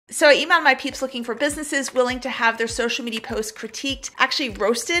So I emailed my peeps looking for businesses willing to have their social media posts critiqued, actually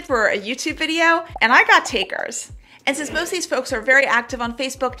roasted for a YouTube video, and I got takers. And since most of these folks are very active on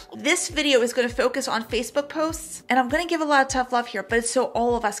Facebook, this video is going to focus on Facebook posts. And I'm going to give a lot of tough love here, but it's so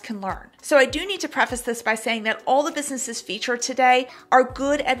all of us can learn. So I do need to preface this by saying that all the businesses featured today are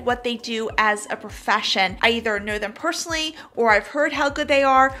good at what they do as a profession. I either know them personally, or I've heard how good they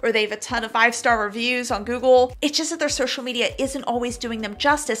are, or they have a ton of 5-star reviews on Google. It's just that their social media isn't always doing them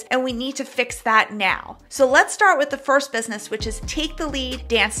justice, and we need to fix that now. So let's start with the first business, which is Take the Lead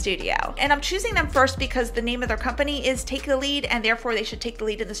Dance Studio. And I'm choosing them first because the name of their company is Take the Lead, and therefore they should take the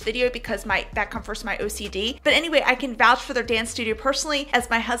lead in this video because that comes first, my OCD. But anyway, I can vouch for their dance studio personally,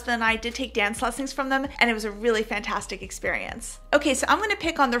 as my husband and I did take dance lessons from them, and it was a really fantastic experience. Okay, so I'm going to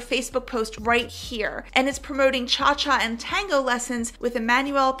pick on their Facebook post right here, and it's promoting cha-cha and tango lessons with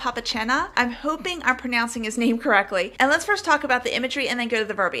Emmanuel Papachena. I'm hoping I'm pronouncing his name correctly. And let's first talk about the imagery and then go to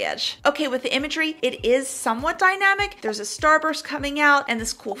the verbiage. Okay, with the imagery, it is somewhat dynamic. There's a starburst coming out and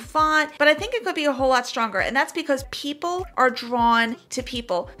this cool font, but I think it could be a whole lot stronger, and that's because people are drawn to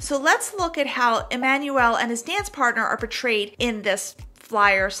people. So let's look at how Emmanuel and his dance partner are portrayed in this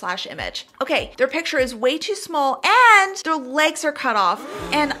flyer/image. Okay, their picture is way too small and their legs are cut off,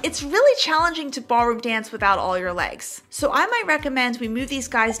 and it's really challenging to ballroom dance without all your legs. So I might recommend we move these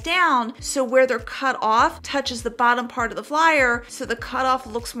guys down so where they're cut off touches the bottom part of the flyer so the cutoff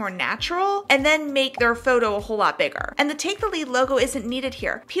looks more natural, and then make their photo a whole lot bigger. And the Take the Lead logo isn't needed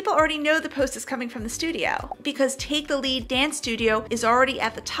here. People already know the post is coming from the studio because Take the Lead Dance Studio is already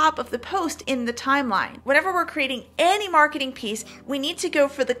at the top of the post in the timeline. Whenever we're creating any marketing piece, we need to go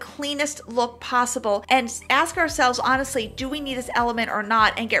for the cleanest look possible and ask ourselves honestly, do we need this element or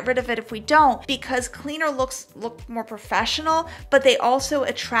not, and get rid of it if we don't, because cleaner looks look more professional, but they also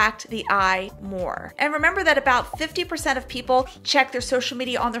attract the eye more. And remember that about 50% of people check their social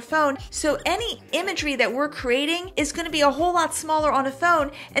media on their phone, so any imagery that we're creating is going to be a whole lot smaller on a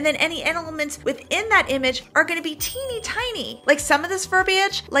phone, and then any elements within that image are going to be teeny tiny. Like some of this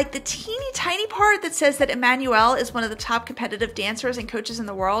verbiage, like the teeny tiny part that says that Emmanuel is one of the top competitive dancers and coaches in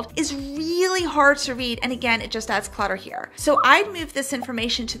the world, is really hard to read, and again, it just adds clutter here. So I'd move this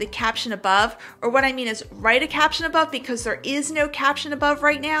information to the caption above, or what I mean is write a caption above, because there is no caption above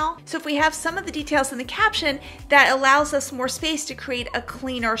right now. So if we have some of the details in the caption, that allows us more space to create a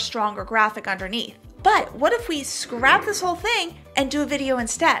cleaner, stronger graphic underneath. But what if we scrap this whole thing and do a video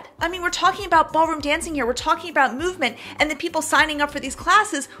instead? I mean, we're talking about ballroom dancing here. We're talking about movement, and the people signing up for these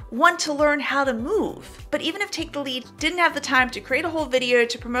classes want to learn how to move. But even if Take the Lead didn't have the time to create a whole video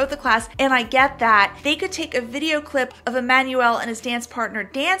to promote the class, and I get that, they could take a video clip of Emmanuel and his dance partner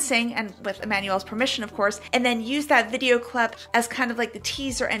dancing, and with Emmanuel's permission, of course, and then use that video clip as kind of like the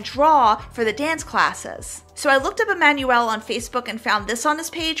teaser and draw for the dance classes. So I looked up Emmanuel on Facebook and found this on his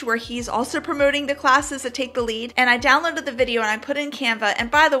page where he's also promoting the classes that Take the Lead, and I downloaded the video and I put it in Canva.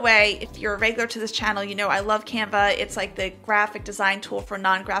 And by the way, if you're a regular to this channel, you know I love Canva. It's like the graphic design tool for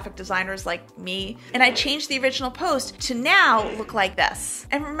non-graphic designers like me. And I changed the original post to now look like this.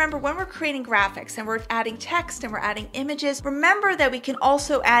 And remember, when we're creating graphics and we're adding text and we're adding images, remember that we can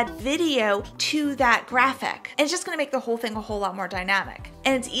also add video to that graphic. And it's just going to make the whole thing a whole lot more dynamic.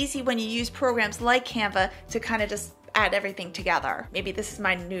 And it's easy when you use programs like Canva to kind of just add everything together. Maybe this is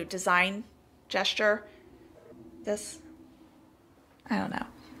my new design gesture. This, I don't know.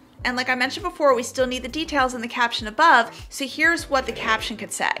 And like I mentioned before, we still need the details in the caption above, so here's what the caption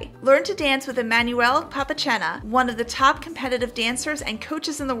could say. Learn to dance with Emmanuel Papachena, one of the top competitive dancers and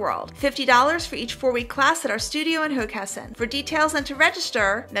coaches in the world. $50 for each 4-week class at our studio in Hokessen. For details and to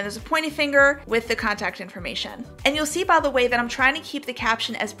register, then there's a pointy finger with the contact information. And you'll see, by the way, that I'm trying to keep the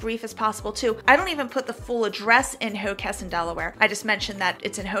caption as brief as possible too. I don't even put the full address in Hokessen, Delaware. I just mentioned that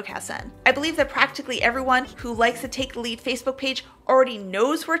it's in Hokessen. I believe that practically everyone who likes the Take the Lead Facebook page already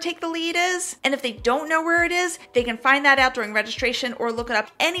knows where Take the Lead is, and if they don't know where it is, they can find that out during registration or look it up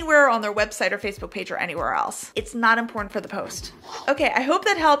anywhere on their website or Facebook page or anywhere else. It's not important for the post. Okay, I hope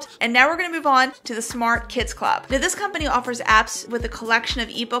that helped, and now we're going to move on to the Smart Kids Club. Now, this company offers apps with a collection of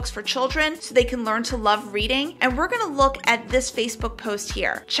ebooks for children so they can learn to love reading, and we're going to look at this Facebook post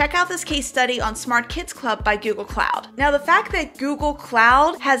here. Check out this case study on Smart Kids Club by Google Cloud. Now, the fact that Google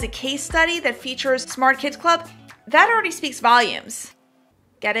Cloud has a case study that features Smart Kids Club, that already speaks volumes.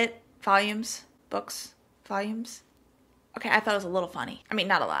 Get it? Volumes? Books? Volumes? Okay, I thought it was a little funny. I mean,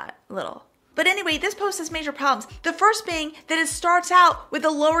 not a lot. A little. But anyway, this post has major problems. The first being that it starts out with a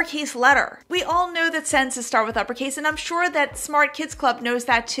lowercase letter. We all know that sentences start with uppercase, and I'm sure that Smart Kids Club knows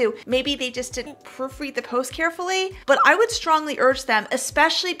that too. Maybe they just didn't proofread the post carefully, but I would strongly urge them,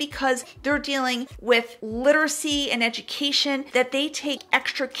 especially because they're dealing with literacy and education, that they take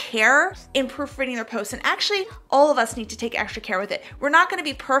extra care in proofreading their posts. And actually, all of us need to take extra care with it. We're not going to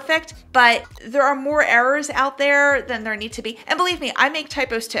be perfect, but there are more errors out there than there need to be. And believe me, I make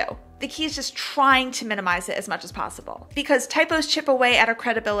typos too. The key is just trying to minimize it as much as possible, because typos chip away at our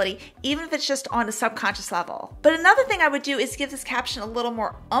credibility, even if it's just on a subconscious level. But another thing I would do is give this caption a little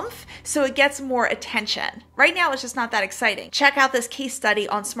more oomph so it gets more attention. Right now, it's just not that exciting. Check out this case study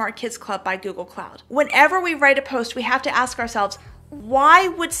on Smart Kids Club by Google Cloud. Whenever we write a post, we have to ask ourselves, why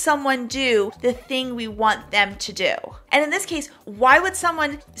would someone do the thing we want them to do? And in this case, why would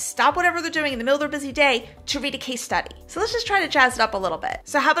someone stop whatever they're doing in the middle of their busy day to read a case study? So let's just try to jazz it up a little bit.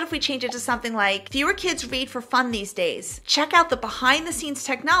 So how about if we change it to something like, fewer kids read for fun these days. Check out the behind the scenes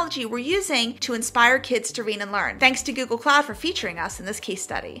technology we're using to inspire kids to read and learn. Thanks to Google Cloud for featuring us in this case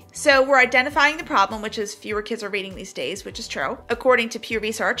study. So we're identifying the problem, which is fewer kids are reading these days, which is true, according to Pew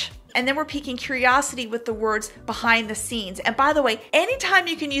Research. And then we're piquing curiosity with the words behind the scenes. And by the way, anytime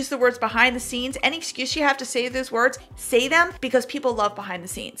you can use the words behind the scenes, any excuse you have to say those words, say them, because people love behind the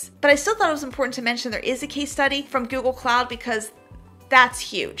scenes. But I still thought it was important to mention there is a case study from Google Cloud, because that's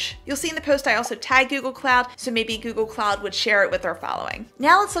huge. You'll see in the post I also tag Google Cloud, so maybe Google Cloud would share it with their following.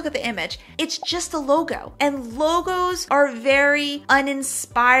 Now let's look at the image. It's just a logo, and logos are very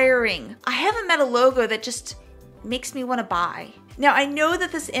uninspiring. I haven't met a logo that just makes me want to buy. Now, I know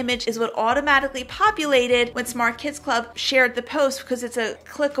that this image is what automatically populated when Smart Kids Club shared the post, because it's a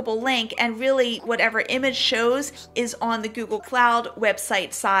clickable link, and really whatever image shows is on the Google Cloud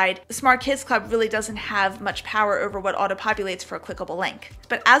website side. The Smart Kids Club really doesn't have much power over what auto-populates for a clickable link.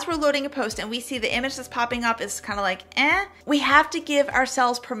 But as we're loading a post and we see the image that's popping up is kind of like, we have to give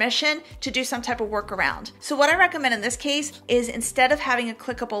ourselves permission to do some type of workaround. So what I recommend in this case is, instead of having a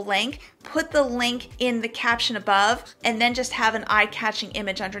clickable link, put the link in the caption above and then just have an eye-catching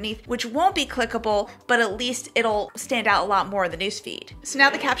image underneath, which won't be clickable, but at least it'll stand out a lot more in the newsfeed. So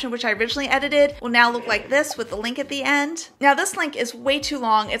now the caption, which I originally edited, will now look like this with the link at the end. Now this link is way too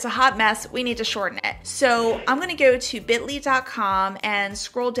long. It's a hot mess. We need to shorten it. So I'm going to go to bit.ly.com and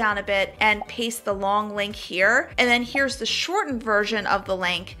scroll down a bit and paste the long link here. And then here's the shortened version of the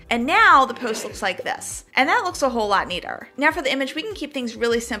link. And now the post looks like this. And that looks a whole lot neater. Now for the image, we can keep things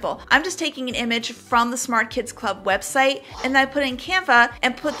really simple. I'm just taking an image from the Smart Kids Club website, and then I put in Canva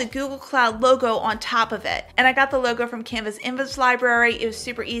and put the Google Cloud logo on top of it. And I got the logo from Canva's image library. It was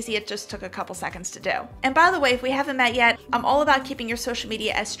super easy. It just took a couple seconds to do. And by the way, if we haven't met yet, I'm all about keeping your social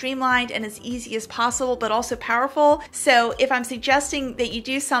media as streamlined and as easy as possible, but also powerful. So if I'm suggesting that you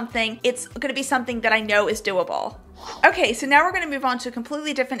do something, it's going to be something that I know is doable. Okay, so now we're going to move on to a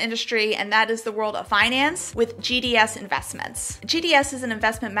completely different industry, and that is the world of finance with GDS Investments. GDS is an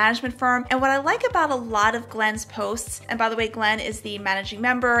investment management firm, and what I like about a lot of Glenn's posts, and by the way, Glenn is the managing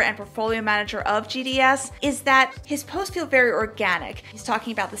member and portfolio manager of GDS, is that his posts feel very organic. He's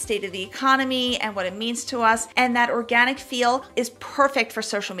talking about the state of the economy and what it means to us, and that organic feel is perfect for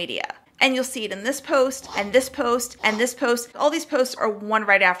social media. And you'll see it in this post, and this post, and this post. All these posts are one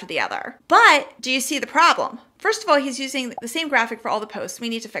right after the other. But do you see the problem? First of all, he's using the same graphic for all the posts. We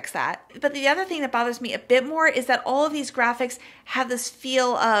need to fix that. But the other thing that bothers me a bit more is that all of these graphics have this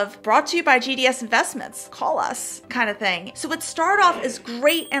feel of brought to you by GDS Investments, call us kind of thing. So it started off as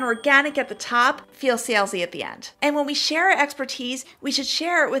great and organic at the top, feel salesy at the end. And when we share our expertise, we should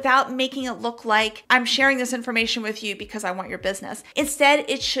share it without making it look like I'm sharing this information with you because I want your business. Instead,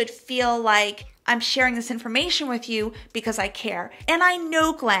 it should feel like I'm sharing this information with you because I care. And I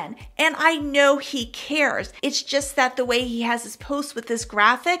know Glenn, and I know he cares. It's just that the way he has his posts with this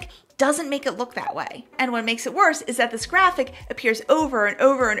graphic doesn't make it look that way. And what makes it worse is that this graphic appears over and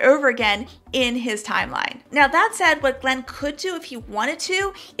over and over again in his timeline. Now that said, what Glenn could do if he wanted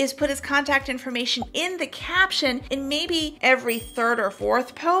to is put his contact information in the caption in maybe every third or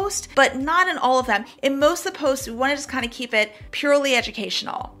fourth post, but not in all of them. In most of the posts, we want to just kind of keep it purely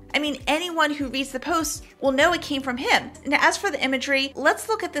educational. I mean, anyone who reads the post will know it came from him. Now, as for the imagery, let's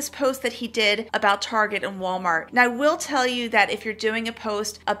look at this post that he did about Target and Walmart. Now, I will tell you that if you're doing a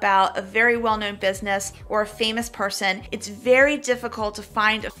post about a very well-known business or a famous person, it's very difficult to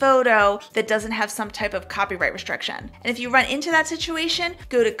find a photo that doesn't have some type of copyright restriction. And if you run into that situation,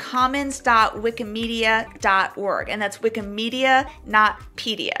 go to commons.wikimedia.org. And that's Wikimedia, not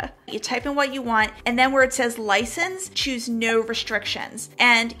Pedia. You type in what you want, and then where it says license, choose no restrictions.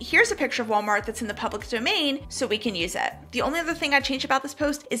 And here's a picture of Walmart that's in the public domain, so we can use it. The only other thing I'd change about this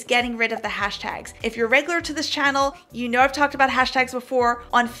post is getting rid of the hashtags. If you're regular to this channel, you know I've talked about hashtags before.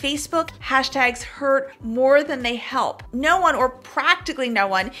 On Facebook, hashtags hurt more than they help. No one, or practically no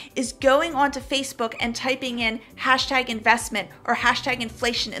one, is going onto Facebook and typing in hashtag investment or hashtag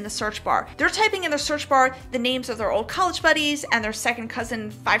inflation in the search bar. They're typing in their search bar the names of their old college buddies and their second cousin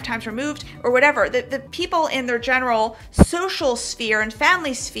 5 times removed or whatever. The people in their general social sphere and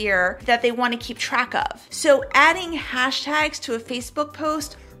family sphere that they want to keep track of. So adding hashtags to a Facebook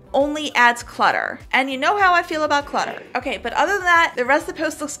post only adds clutter. And you know how I feel about clutter. Okay, but other than that, the rest of the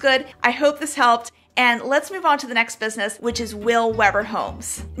post looks good. I hope this helped. And let's move on to the next business, which is Will Weber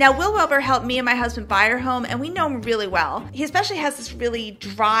Homes. Now, Will Weber helped me and my husband buy our home, and we know him really well. He especially has this really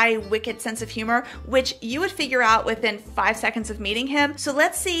dry, wicked sense of humor, which you would figure out within 5 seconds of meeting him. So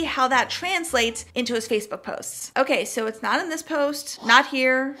let's see how that translates into his Facebook posts. Okay, so it's not in this post, not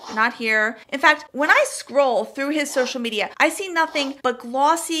here, not here. In fact, when I scroll through his social media, I see nothing but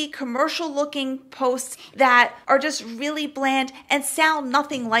glossy, commercial-looking posts that are just really bland and sound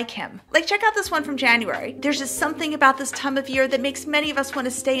nothing like him. Like, check out this one from January. There's just something about this time of year that makes many of us want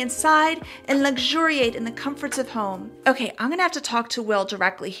to stay inside and luxuriate in the comforts of home. Okay, I'm gonna have to talk to Will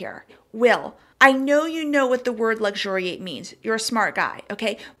directly here. Will, I know you know what the word luxuriate means. You're a smart guy,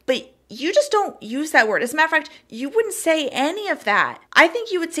 okay? But you just don't use that word. As a matter of fact, you wouldn't say any of that. I think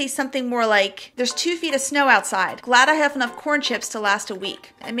you would say something more like, there's 2 feet of snow outside. Glad I have enough corn chips to last a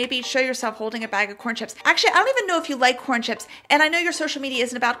week. And maybe show yourself holding a bag of corn chips. Actually, I don't even know if you like corn chips. And I know your social media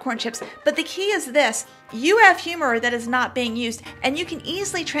isn't about corn chips. But the key is this. You have humor that is not being used. And you can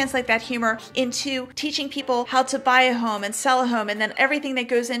easily translate that humor into teaching people how to buy a home and sell a home. And then everything that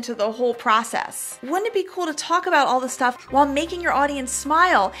goes into the whole process. Wouldn't it be cool to talk about all this stuff while making your audience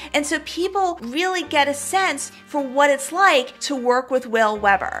smile? And so people really get a sense for what it's like to work with Will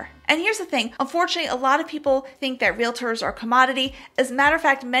Weber. And here's the thing, unfortunately, a lot of people think that realtors are commodity. As a matter of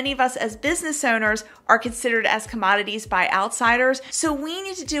fact, many of us as business owners are considered as commodities by outsiders. So we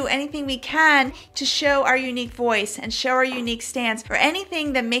need to do anything we can to show our unique voice and show our unique stance or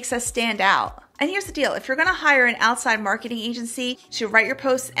anything that makes us stand out. And here's the deal, if you're gonna hire an outside marketing agency to write your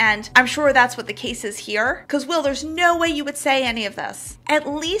posts, and I'm sure that's what the case is here, because Will, there's no way you would say any of this. At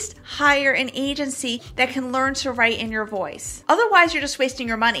least hire an agency that can learn to write in your voice. Otherwise, you're just wasting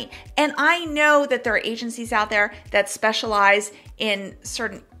your money. And I know that there are agencies out there that specialize in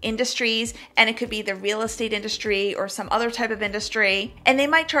certain industries, and it could be the real estate industry or some other type of industry, and they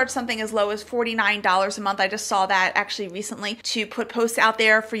might charge something as low as $49 a month. I just saw that actually recently, to put posts out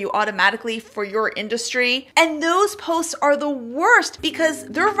there for you automatically for your industry. And those posts are the worst because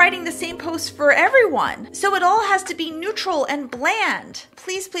they're writing the same posts for everyone. So it all has to be neutral and bland.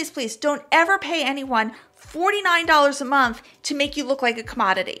 Please, please, please don't ever pay anyone $49 a month to make you look like a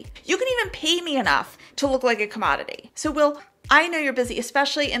commodity. You can even pay me enough to look like a commodity. So Will, I know you're busy,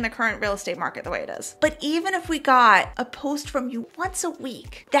 especially in the current real estate market the way it is. But even if we got a post from you once a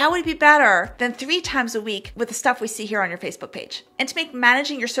week, that would be better than 3 times a week with the stuff we see here on your Facebook page. And to make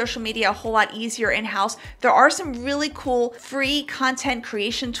managing your social media a whole lot easier in-house, there are some really cool free content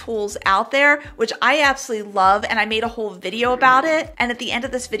creation tools out there, which I absolutely love, and I made a whole video about it. And at the end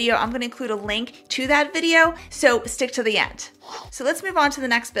of this video, I'm gonna include a link to that video, so stick to the end. So let's move on to the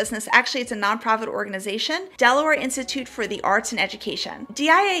next business. Actually, it's a nonprofit organization, Delaware Institute for the Arts and Education.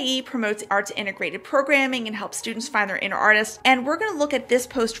 DIAE promotes arts integrated programming and helps students find their inner artists. And we're going to look at this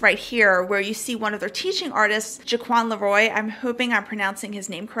post right here where you see one of their teaching artists, Jaquan Leroy, I'm hoping I'm pronouncing his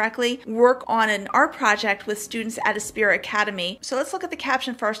name correctly, work on an art project with students at Aspire Academy. So let's look at the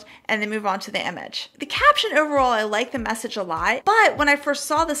caption first and then move on to the image. The caption overall, I like the message a lot, but when I first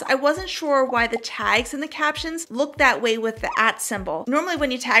saw this, I wasn't sure why the tags in the captions looked that way with the @ symbol. Normally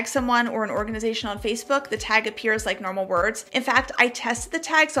when you tag someone or an organization on Facebook, the tag appears like normal words. In fact, I tested the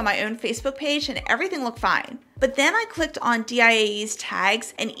tags on my own Facebook page and everything looked fine. But then I clicked on DIAE's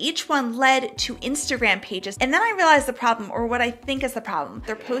tags and each one led to Instagram pages. And then I realized the problem, or what I think is the problem.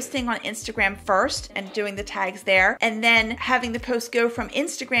 They're posting on Instagram first and doing the tags there, and then having the post go from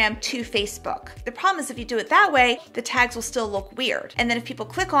Instagram to Facebook. The problem is if you do it that way, the tags will still look weird. And then if people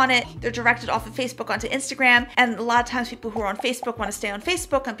click on it, they're directed off of Facebook onto Instagram. And a lot of times people who are on Facebook want to stay on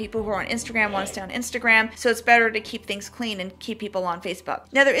Facebook, and people who are on Instagram want to stay on Instagram. So it's better to keep things clean and keep people on Facebook.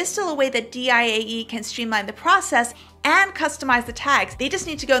 Now there is still a way that DIAE can streamline the process and customize the tags. They just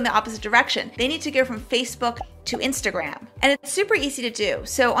need to go in the opposite direction. They need to go from Facebook to Instagram. And it's super easy to do.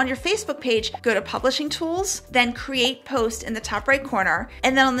 So on your Facebook page, go to Publishing Tools, then Create Post in the top right corner.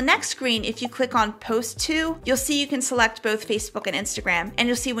 And then on the next screen, if you click on Post To, you'll see you can select both Facebook and Instagram. And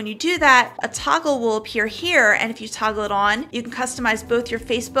you'll see when you do that, a toggle will appear here. And if you toggle it on, you can customize both your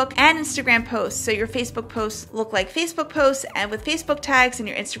Facebook and Instagram posts. So your Facebook posts look like Facebook posts and with Facebook tags, and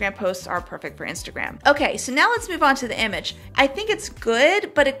your Instagram posts are perfect for Instagram. Okay, so now let's move on to the image. I think it's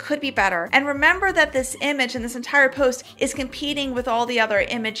good, but it could be better. And remember that this image and this entire post is competing with all the other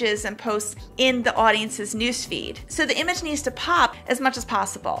images and posts in the audience's newsfeed. So the image needs to pop as much as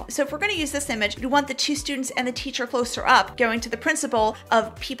possible. So if we're going to use this image, we want the two students and the teacher closer up, going to the principle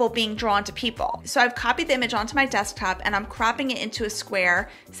of people being drawn to people. So I've copied the image onto my desktop and I'm cropping it into a square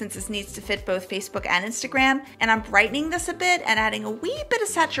since this needs to fit both Facebook and Instagram. And I'm brightening this a bit and adding a wee bit of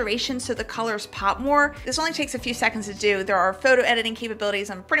saturation so the colors pop more. This only takes a few seconds to do. There are photo editing capabilities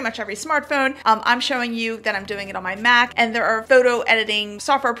on pretty much every smartphone. I'm showing you that I'm doing it on my Mac, and there are photo editing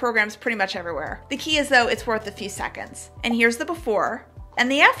software programs pretty much everywhere. The key is though, it's worth a few seconds. And here's the before and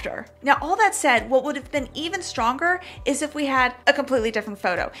the after. Now, all that said, what would have been even stronger is if we had a completely different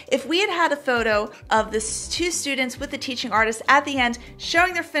photo. If we had had a photo of the two students with the teaching artist at the end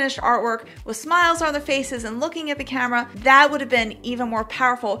showing their finished artwork with smiles on their faces and looking at the camera, that would have been even more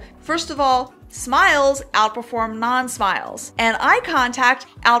powerful. First of all, smiles outperform non-smiles, and eye contact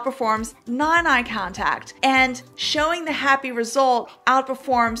outperforms non-eye contact, and showing the happy result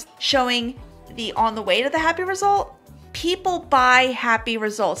outperforms showing the on the way to the happy result. People buy happy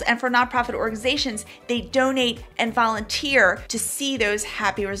results, and for nonprofit organizations, they donate and volunteer to see those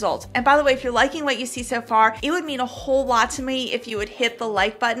happy results. And by the way, if you're liking what you see so far, it would mean a whole lot to me if you would hit the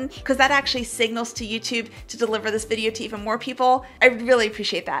like button, because that actually signals to YouTube to deliver this video to even more people. I really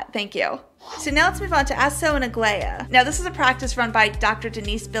appreciate that. Thank you. So now let's move on to Akeso and Aglaia. Now this is a practice run by Dr.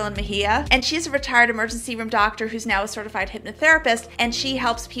 Denise Billen Mejia, and she's a retired emergency room doctor who's now a certified hypnotherapist, and she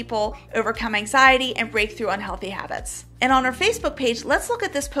helps people overcome anxiety and break through unhealthy habits. And on her Facebook page, let's look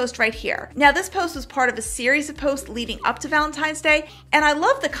at this post right here. Now this post was part of a series of posts leading up to Valentine's Day, and I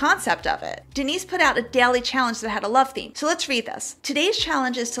love the concept of it. Denise put out a daily challenge that had a love theme. So let's read this. Today's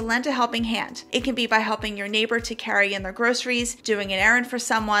challenge is to lend a helping hand. It can be by helping your neighbor to carry in their groceries, doing an errand for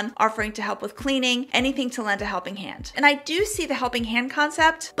someone, offering to help with cleaning, anything to lend a helping hand. And I do see the helping hand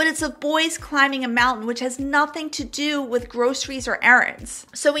concept, but it's of boys climbing a mountain, which has nothing to do with groceries or errands.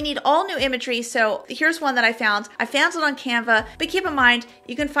 So we need all new imagery. So here's one that I found. I found it on Canva, but keep in mind,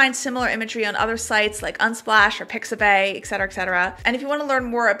 you can find similar imagery on other sites like Unsplash or Pixabay, etc., etc. And if you want to learn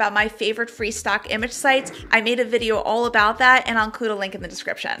more about my favorite free stock image sites, I made a video all about that, and I'll include a link in the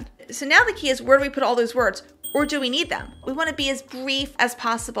description. So now the key is, where do we put all those words? Or do we need them? We want to be as brief as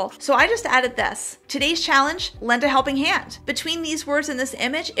possible. So I just added this. Today's challenge, lend a helping hand. Between these words and this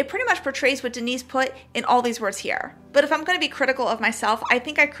image, it pretty much portrays what Denise put in all these words here. But if I'm going to be critical of myself, I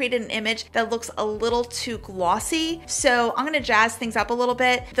think I created an image that looks a little too glossy. So I'm going to jazz things up a little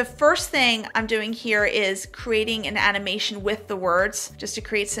bit. The first thing I'm doing here is creating an animation with the words, just to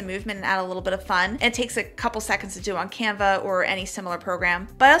create some movement and add a little bit of fun. And it takes a couple seconds to do on Canva or any similar program.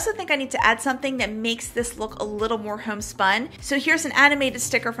 But I also think I need to add something that makes this look a little more homespun. So here's an animated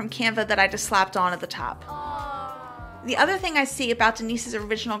sticker from Canva that I just slapped on at the top. The other thing I see about Denise's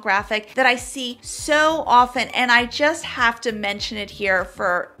original graphic that I see so often, and I just have to mention it here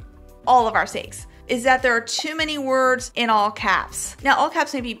for all of our sakes, is that there are too many words in all caps. Now, all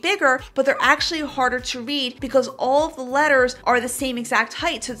caps may be bigger, but they're actually harder to read because all of the letters are the same exact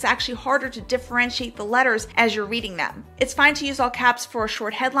height, so it's actually harder to differentiate the letters as you're reading them. It's fine to use all caps for a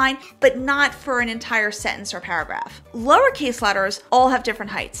short headline, but not for an entire sentence or paragraph. Lowercase letters all have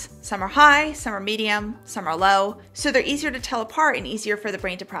different heights. Some are high, some are medium, some are low, so they're easier to tell apart and easier for the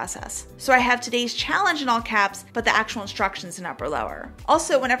brain to process. So I have today's challenge in all caps, but the actual instructions in upper lower.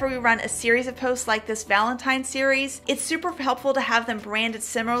 Also, whenever we run a series of posts like this Valentine series, it's super helpful to have them branded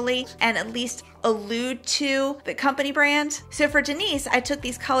similarly and at least allude to the company brand. So for Denise, I took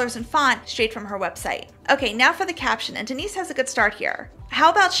these colors and font straight from her website. Okay, now for the caption, and Denise has a good start here. How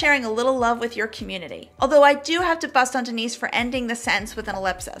about sharing a little love with your community? Although I do have to bust on Denise for ending the sentence with an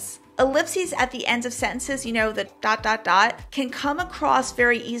ellipsis. Ellipses at the ends of sentences, you know, the ... can come across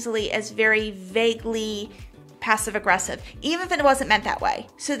very easily as very vaguely passive-aggressive, even if it wasn't meant that way.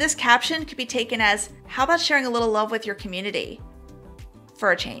 So this caption could be taken as, how about sharing a little love with your community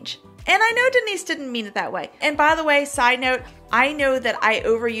for a change? And I know Denise didn't mean it that way. And by the way, side note, I know that I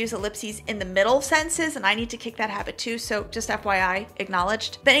overuse ellipses in the middle of sentences, and I need to kick that habit too, so just FYI,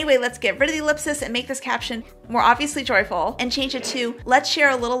 acknowledged. But anyway, let's get rid of the ellipsis and make this caption more obviously joyful and change it to, let's share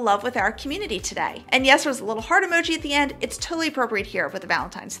a little love with our community today. And yes, there's a little heart emoji at the end. It's totally appropriate here with the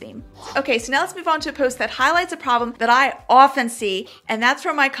Valentine's theme. Okay, so now let's move on to a post that highlights a problem that I often see, and that's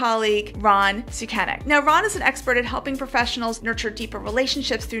from my colleague, Ron Sukenik. Now, Ron is an expert at helping professionals nurture deeper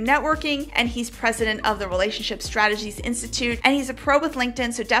relationships through networking, and he's president of the Relationship Strategies Institute, and he's a pro with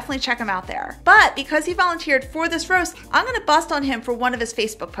LinkedIn, so definitely check him out there. But because he volunteered for this roast, I'm gonna bust on him for one of his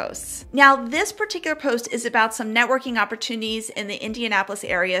Facebook posts. Now, this particular post is about some networking opportunities in the Indianapolis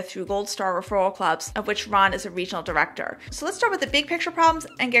area through Gold Star referral clubs, of which Ron is a regional director. So let's start with the big picture problems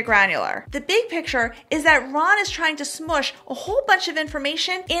and get granular. The big picture is that Ron is trying to smush a whole bunch of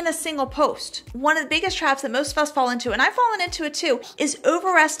information in a single post. One of the biggest traps that most of us fall into, and I've fallen into it too, is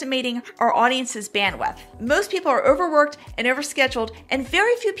overestimating our audience's bandwidth. Most people are overworked and overscheduled, and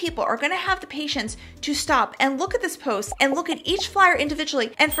very few people are going to have the patience to stop and look at this post and look at each flyer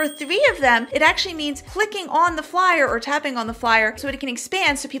individually. And for 3 of them, it actually means clicking on the flyer or tapping on the flyer so it can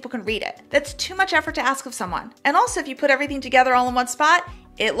expand so people can read it. That's too much effort to ask of someone. And also, if you put everything together all in one spot,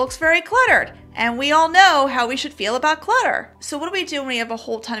 it looks very cluttered. And we all know how we should feel about clutter. So what do we do when we have a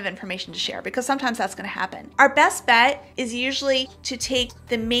whole ton of information to share? Because sometimes that's going to happen. Our best bet is usually to take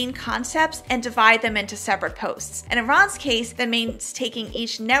the main concepts and divide them into separate posts. And in Ron's case, that means taking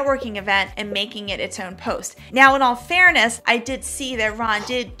each networking event and making it its own post. Now, in all fairness, I did see that Ron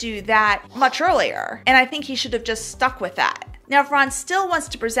did do that much earlier, and I think he should have just stuck with that. Now, if Ron still wants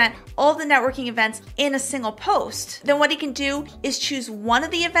to present all the networking events in a single post, then what he can do is choose one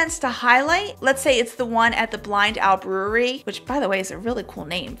of the events to highlight. Let's say it's the one at the Blind Owl Brewery, which by the way is a really cool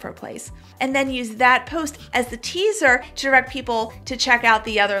name for a place, and then use that post as the teaser to direct people to check out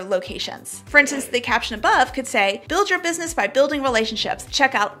the other locations. For instance, the caption above could say, build your business by building relationships.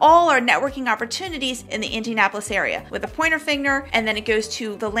 Check out all our networking opportunities in the Indianapolis area, with a pointer finger, and then it goes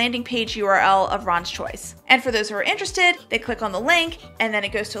to the landing page URL of Ron's choice. And for those who are interested, they click on the link, and then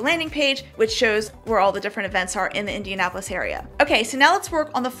it goes to a landing page which shows where all the different events are in the Indianapolis area. Okay, so now let's work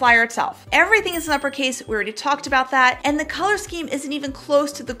on the flyer itself. Everything is in uppercase. We already talked about that, and the color scheme isn't even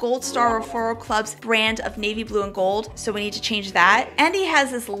close to the Gold Star Referral Club's brand of navy blue and gold, so we need to change that. And he has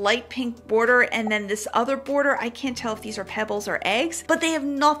this light pink border and then this other border. I can't tell if these are pebbles or eggs, but they have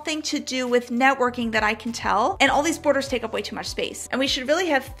nothing to do with networking that I can tell, and all these borders take up way too much space. And we should really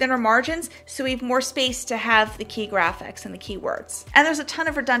have thinner margins so we have more space to have the key graphics and the keywords. And there's a ton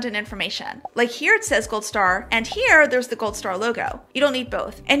of redundant information. Like here it says Gold Star, and here there's the Gold Star logo. You don't need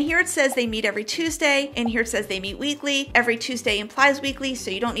both. And here it says they meet every Tuesday, and here it says they meet weekly. Every Tuesday implies weekly,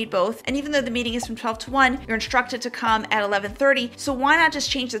 so you don't need both. And even though the meeting is from 12 to 1, you're instructed to come at 11:30, so why not just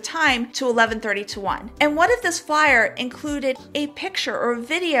change the time to 11:30 to 1? And what if this flyer included a picture or a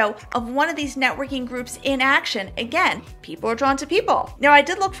video of one of these networking groups in action? Again, people are drawn to people. Now, I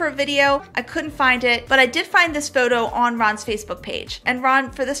did look for a video, I couldn't find it, but I did find this photo on Ron's Facebook page. And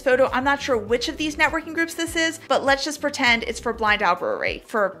Ron, for this photo, I'm not sure which of these networking groups this is, but let's just pretend it's for Blind Owl Brewery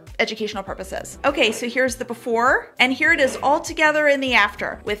for educational purposes. Okay, so here's the before, and here it is all together in the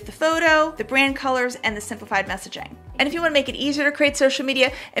after with the photo, the brand colors, and the simplified messaging. And if you want to make it easier to create social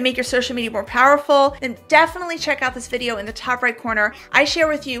media and make your social media more powerful, then definitely check out this video in the top right corner. I share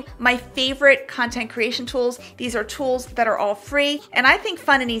with you my favorite content creation tools. These are tools that are all free and I think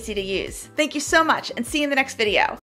fun and easy to use. Thank you so much, and see you in the next video.